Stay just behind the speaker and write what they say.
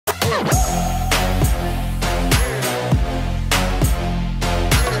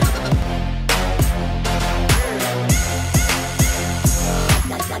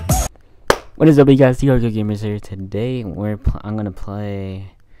What is up, you guys? TRK Gamers here. Today, I'm gonna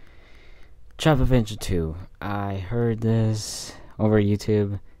play Trap Adventure 2. I heard this over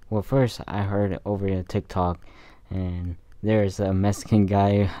YouTube. Well, first I heard it over TikTok, and there's a Mexican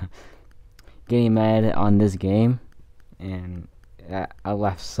guy getting mad on this game, and I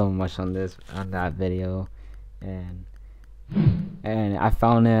laughed so much on that video, and I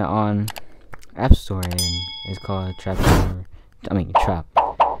found it on App Store, and it's called Trap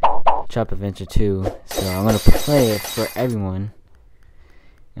Adventure 2. So I'm gonna play it for everyone,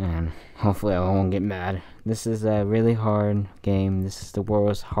 and hopefully I won't get mad. This is a really hard game. This is the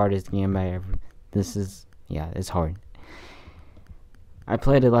world's hardest game I ever. It's hard. I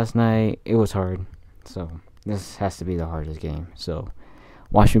played it last night. It was hard. So this has to be the hardest game. So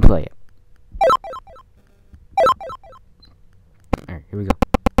watch me play it. Alright, here we go.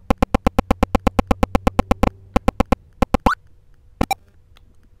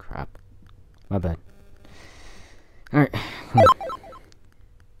 Crap. My bad. Alright.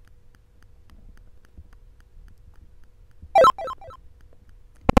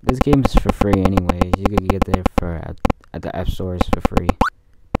 This game is for free anyways. You can get it at the app stores for free.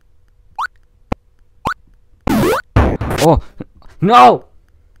 Oh! No!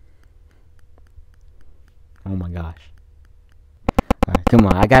 Oh my gosh. Alright, come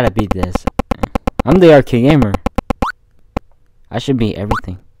on. I gotta beat this. I'm the arcade gamer. I should beat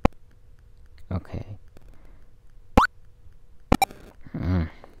everything. Okay.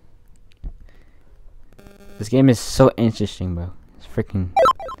 This game is so interesting, bro. It's freaking...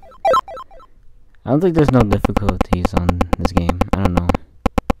 I don't think there's no difficulties on this game. I don't know.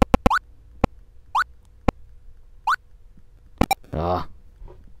 Ugh.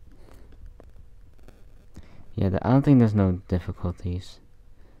 Yeah, I don't think there's no difficulties.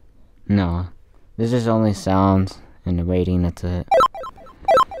 No. There's just only sounds and the rating, that's it.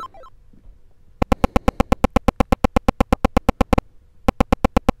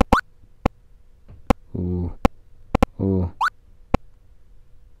 Ooh. Ooh.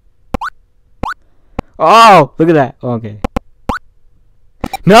 Oh! Look at that! Oh, okay.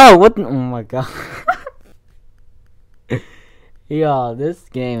 No! What? Oh my god. Yo, this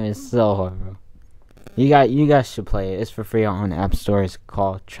game is so hard, bro. You guys should play it. It's for free on the App Store. It's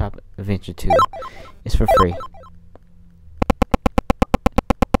called Trap Adventure 2. It's for free.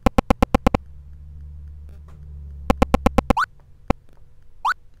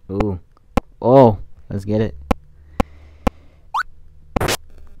 Ooh. Oh, let's get it.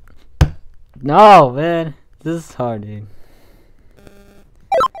 No, man. This is hard, dude.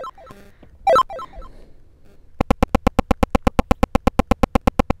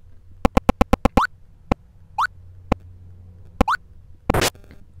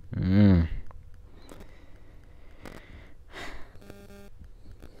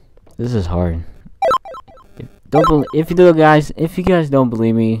 This is hard. If you guys don't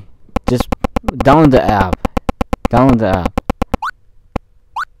believe me, just download the app. Download the app.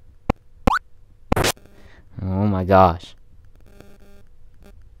 Oh my gosh.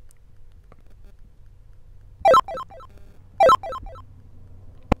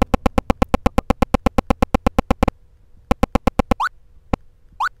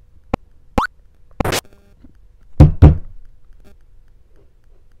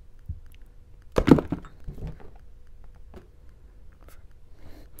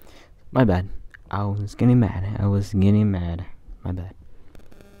 My bad. I was getting mad. My bad.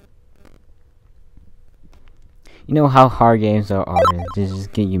 You know how hard games are, they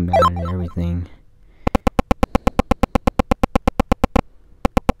just get you mad and everything.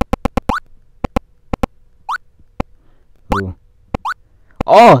 Ooh.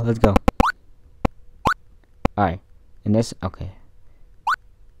 Oh, let's go. Alright. And this, okay.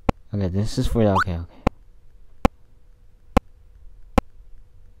 Okay, this is for, okay.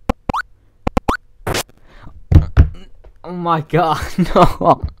 Oh my god,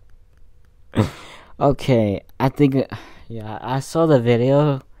 no. Okay, I think, yeah, I saw the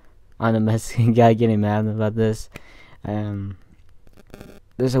video on the Mexican guy getting mad about this.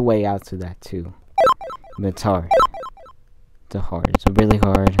 There's a way out to that too, but it's hard. It's a really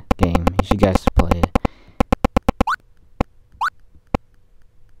hard game. You should guys play it.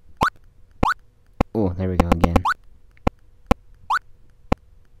 Oh, there we go again.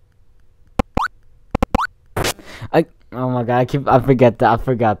 Oh my god, I forget that.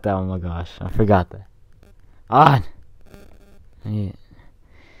 Oh my gosh, I forgot that. Ah! Yeah.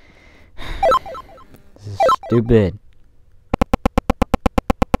 This is stupid.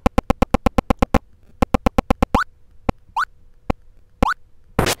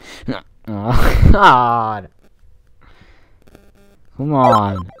 Oh god. Come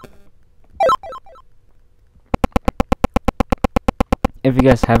on. If you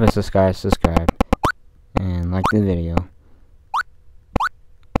guys haven't subscribed, subscribe. And like the video.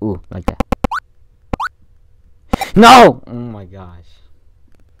 Ooh, like that. No! Oh my gosh.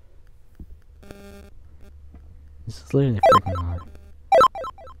 This is literally freaking hard.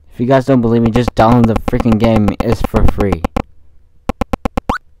 If you guys don't believe me, just download the freaking game. It's for free.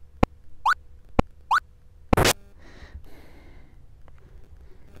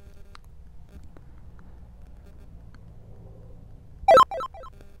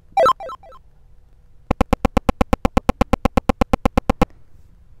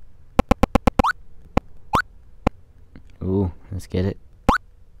 Ooh, let's get it.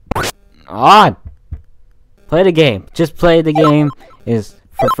 On! Play the game. Just play the game. Is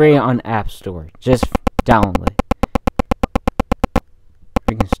for free on App Store. Just download it.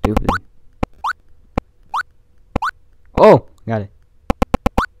 Freaking stupid. Oh! Got it.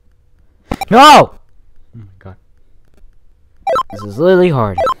 No! Oh my god. This is literally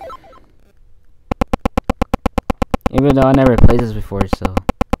hard. Even though I never played this before, so...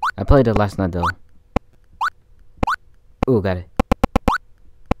 I played it last night though. Ooh, got it.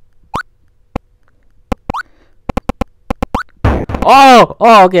 Oh!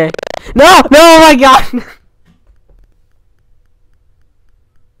 Oh, okay. No! No, oh my god!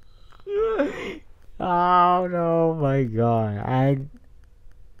 Oh, no, my god. I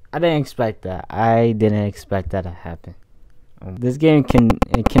didn't expect that. I didn't expect that to happen. This game can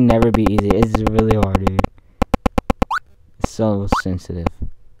never be easy. It's really hard, dude. It's so sensitive.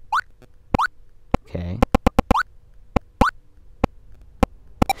 Okay.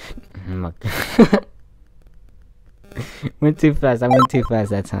 Oh my god. Went too fast. I went too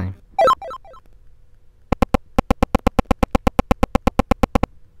fast that time.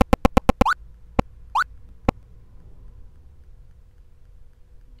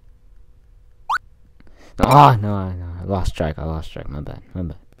 Oh, no, I lost track. My bad.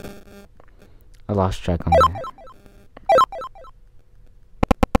 I lost track on that.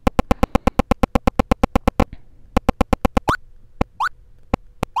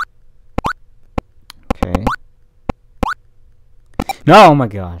 Okay. No, oh my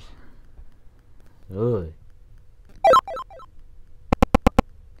gosh. Ugh.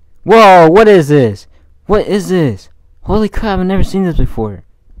 Whoa, what is this? What is this? Holy crap, I've never seen this before.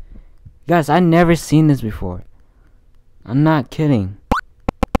 Guys, I've never seen this before. I'm not kidding.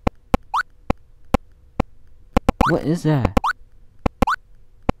 What is that?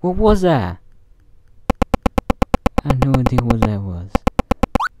 What was that? I have no idea what that was.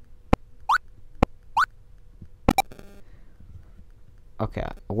 Okay,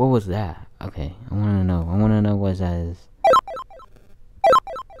 what was that? Okay, I wanna know. I wanna know what that is.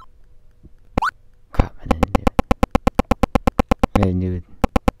 Crap, I didn't do it. I didn't do it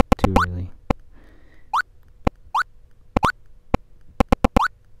too early.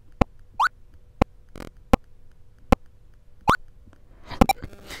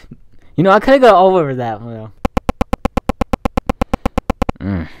 You know, I could've got over that one though.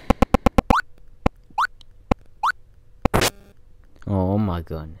 Oh my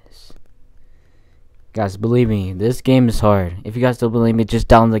goodness. Guys, believe me, this game is hard. If you guys don't believe me, just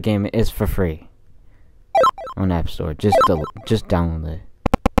download the game. It's for free. On App Store. Just download it.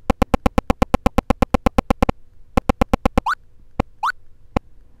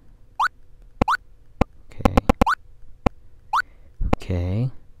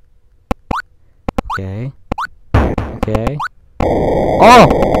 Okay. Okay. Okay. Oh!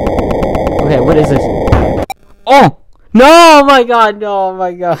 Okay, what is this? Oh! No! Oh my god! No! Oh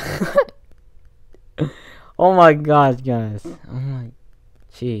my god! Oh my god, guys! Oh my...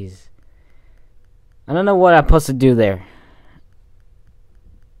 Jeez. I don't know what I'm supposed to do there.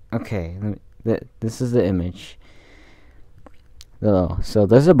 Okay, this is the image. So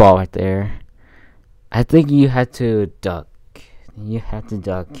there's a ball right there. I think you had to duck. You have to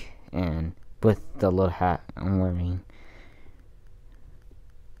duck, and with the little hat I'm wearing.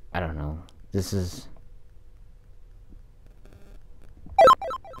 I don't know. This is...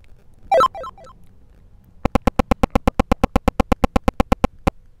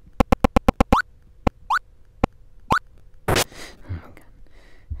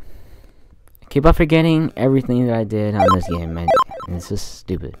 I keep on forgetting everything that I did on this game, and it's just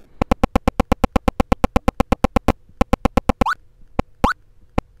stupid.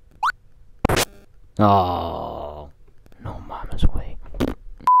 Oh, no mama's way.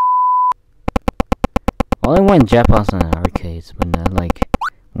 Well, I went Japanese on arcades, but not like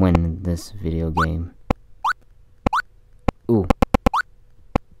when this video game. Ooh.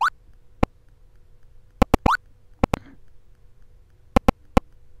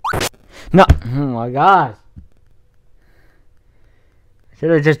 No! Oh my gosh! Should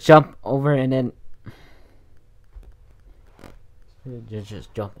have just jumped over and then...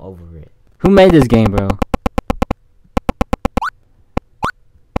 Just jump over it. Who made this game, bro?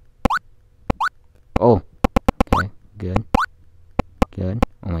 Oh. Okay. Good. Good.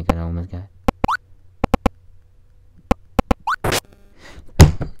 Oh my god, I almost got it.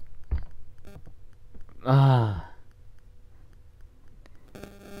 Ah.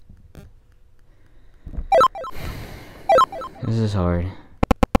 This is hard.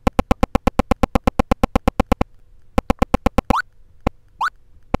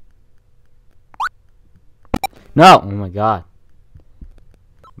 No! Oh my god.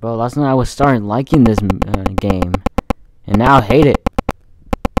 Bro, last night I was starting liking this game. And now I hate it.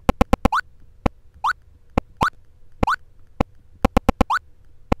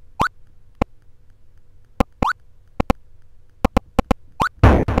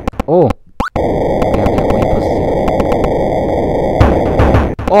 Oh.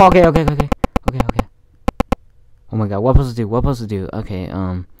 Okay, okay, what are you supposed to do? Oh, okay. Oh my god, what am I supposed to do? Okay,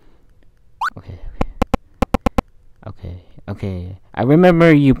 Okay. I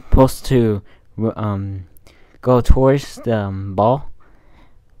remember you supposed to, go towards the ball.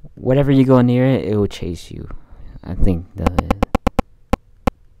 Whatever you go near it, it will chase you. I think that is.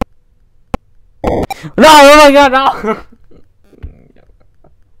 No! Oh my god, no!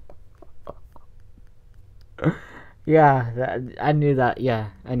 Yeah, I knew that. Yeah,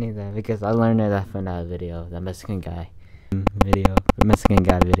 I knew that because I learned that from that video, the Mexican guy video.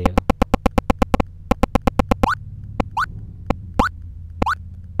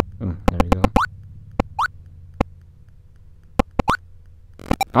 There we go.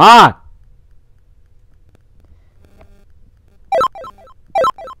 Ah!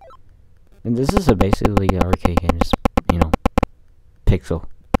 And this is basically an arcade game, just, you know, pixel.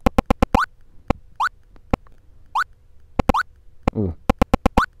 Ooh.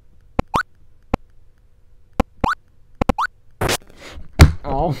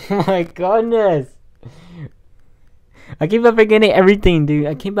 Oh my goodness! I keep on forgetting everything, dude.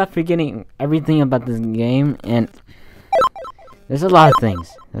 I keep on forgetting everything about this game, and there's a lot of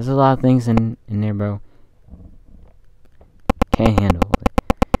things. There's a lot of things in there, bro. Can't handle it.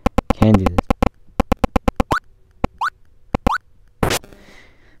 Can't do this.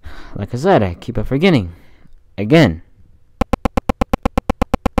 Like I said, I keep on forgetting. Again.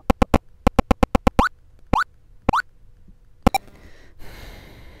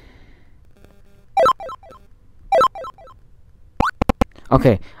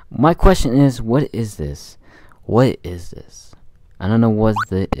 Okay, my question is, what is this? What is this? I don't know what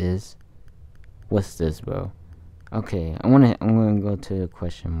this is. What's this, bro? Okay, I'm gonna go to the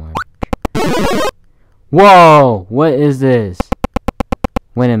question mark. Whoa! What is this?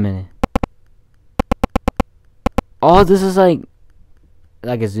 Wait a minute. Oh, this is like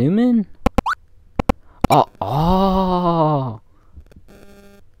a zoom in? Oh.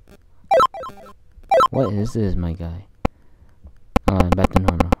 What is this, my guy? Back to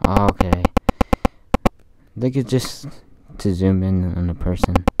normal. Oh, okay. They could just to zoom in on a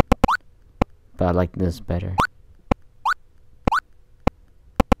person. But I like this better.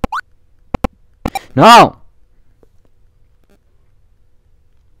 No!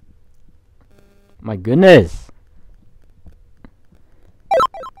 My goodness!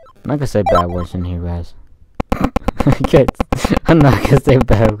 I'm not gonna say bad words in here, guys. I'm not gonna say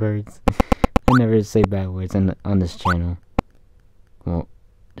bad words. I never say bad words on this channel. Well,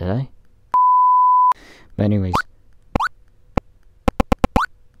 did I? But anyways.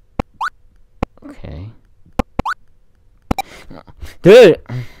 Okay. Dude!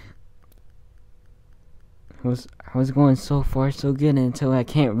 I was going so far so good until I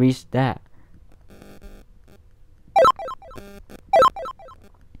can't reach that.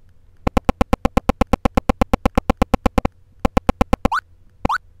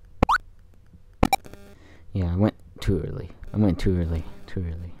 Yeah, I went too early. Too early.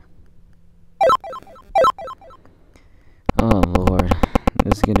 Oh lord.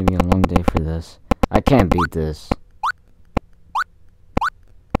 This is gonna be a long day for this. I can't beat this.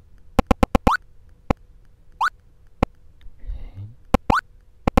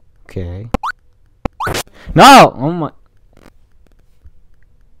 Okay. No! Oh my...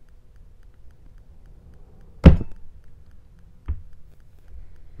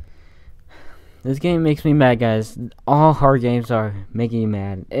 This game makes me mad, guys. All hard games are making me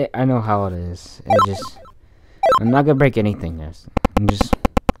mad. I know how it is. I'm not gonna break anything, guys. I'm just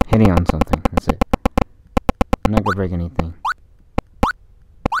hitting on something. That's it. I'm not gonna break anything.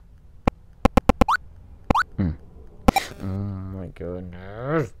 Oh my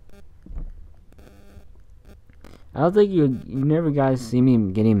goodness. I don't think you never guys see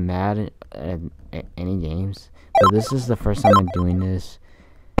me getting mad at any games, but this is the first time I'm doing this.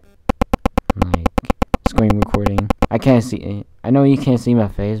 Like screen recording. I can't see. I know you can't see my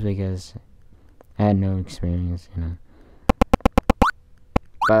face because I had no experience, you know.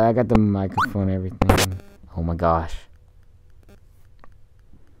 But I got the microphone and everything. Oh my gosh.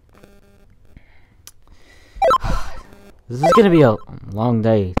 This is gonna be a long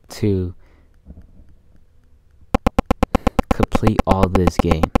day to complete all this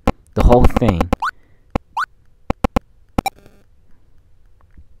game. The whole thing.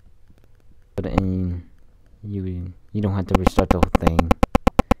 But you don't have to restart the whole thing.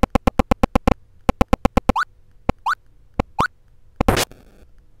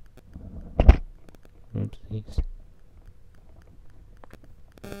 Oopsies.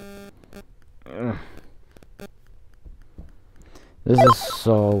 This is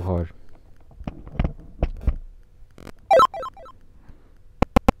so hard.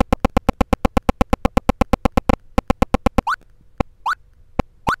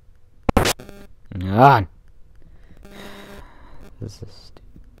 God. This is stupid.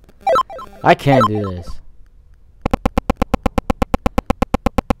 I can't do this.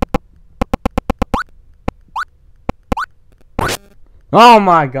 Oh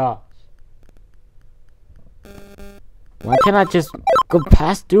my gosh. Why can't I just go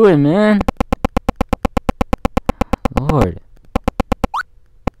past through it, man? Lord.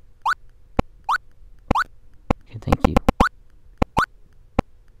 Okay, thank you.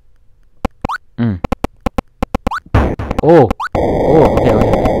 Oh. Oh, okay, wait.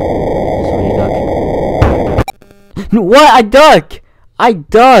 No, what? I duck! I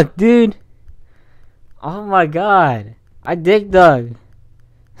duck, dude! Oh my god. I dig dug.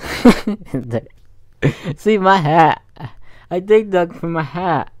 See my hat. I dig dug for my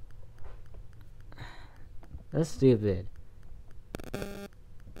hat. That's stupid.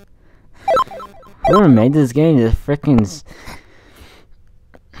 Whoever made this game is freaking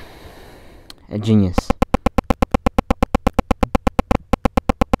a genius.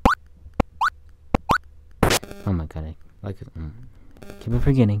 Oh my god, I like it. Keep on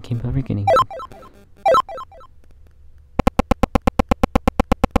forgetting, keep on forgetting.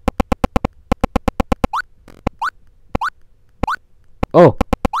 Oh!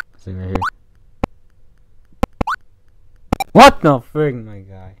 See right here. What the frig, my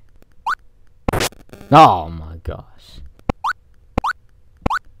guy? Oh my gosh.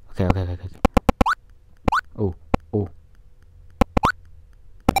 Okay. Oh.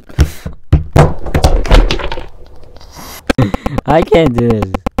 I can't do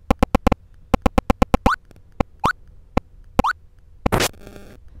this.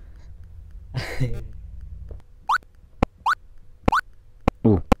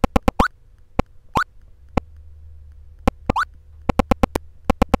 Ooh.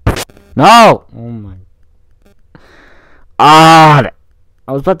 No! Oh my. Ah!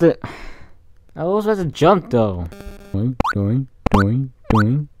 I was about to jump though. Doing.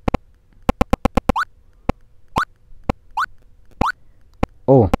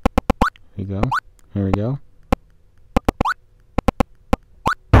 Oh. Here we go.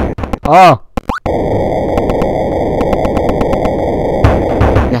 Oh!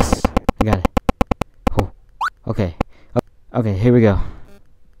 Yes, I got it. Oh, okay. Okay, here we go.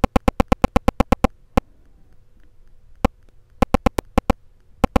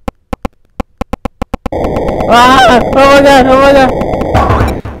 Ah! Oh my god! Oh no!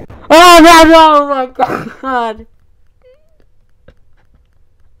 Oh my god!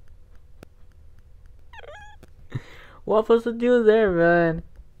 What am I supposed to do there, man?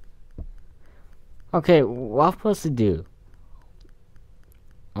 Okay, what am I supposed to do?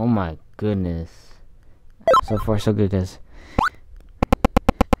 Oh my goodness. So far so good, guys.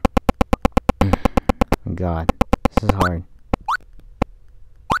 God, this is hard.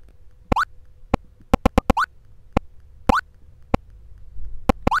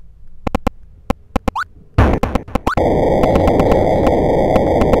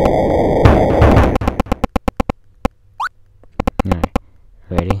 Alright,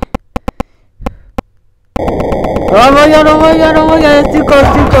 ready? Oh my god, it's too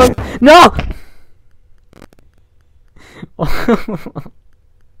close. No!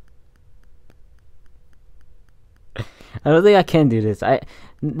 I don't think I can do this.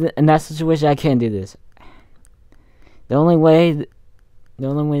 In that situation, I can't do this. The only way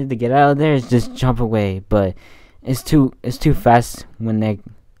to get out of there is just jump away. But it's too fast when they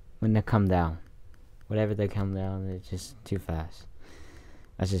come down. Whatever they come down, it's just too fast.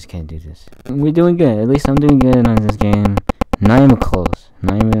 I just can't do this. We're doing good. At least I'm doing good on this game. Not even close.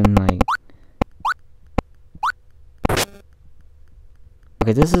 Not even like.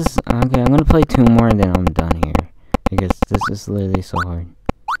 Okay, this is okay. I'm gonna play 2 more and then I'm done here because this is literally so hard.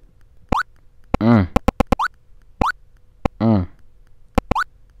 Oh, okay,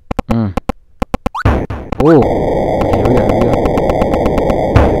 here we go.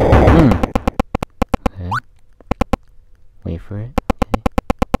 Okay. Wait for it. Okay.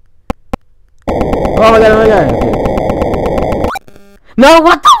 Oh my god, Okay. No,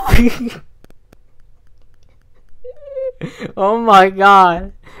 what the Oh my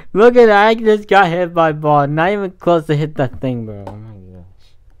god. Look at that, I just got hit by a ball. Not even close to hit that thing, bro. Oh my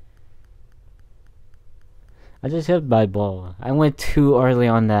gosh. I just hit by a ball. I went too early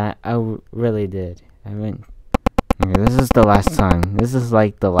on that. I really did. I went... Okay, this is the last time. This is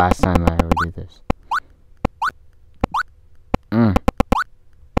like the last time I ever did this. Oh.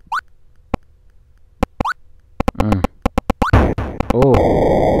 Oh.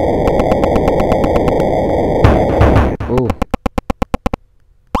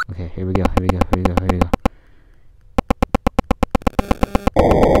 Okay, here we go.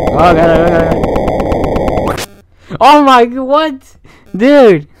 Oh god. Oh my god, what?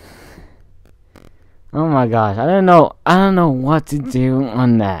 Dude. Oh my gosh, I don't know what to do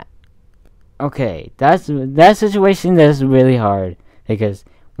on that. Okay, that situation is really hard because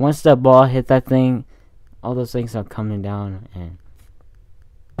once the ball hit that thing, all those things are coming down and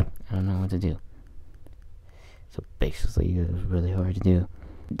I don't know what to do. So basically, it was really hard to do.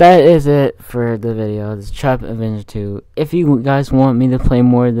 That is it for the video. This Trap Avenger 2. If you guys want me to play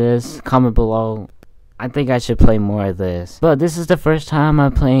more of this, comment below. I think I should play more of this. But this is the first time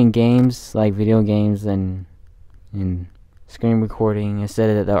I'm playing games, like video games and screen recording instead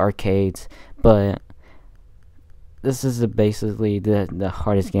of the arcades. But this is basically the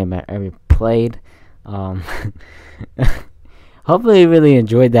hardest game I ever played. Hopefully you really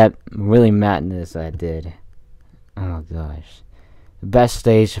enjoyed that really madness I did. Oh gosh. Best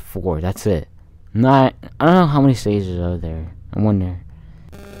stage 4, that's it. I don't know how many stages are there. I wonder.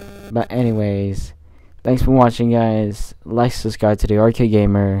 But anyways, thanks for watching, guys. Like, subscribe to the Arcade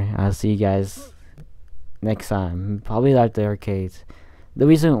Gamer. I'll see you guys next time. Probably like the arcades. The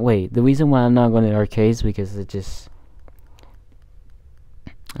reason why I'm not going to the arcades because it just,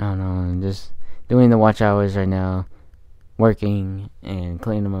 I don't know, I'm just doing the watch hours right now, working and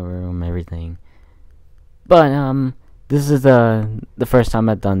cleaning my room, everything. But this is the first time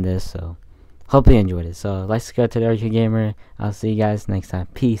I've done this, so hope you enjoyed it. So like, subscribe to the Arcade Gamer. I'll see you guys next time.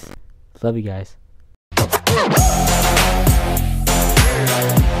 Peace. Love you guys.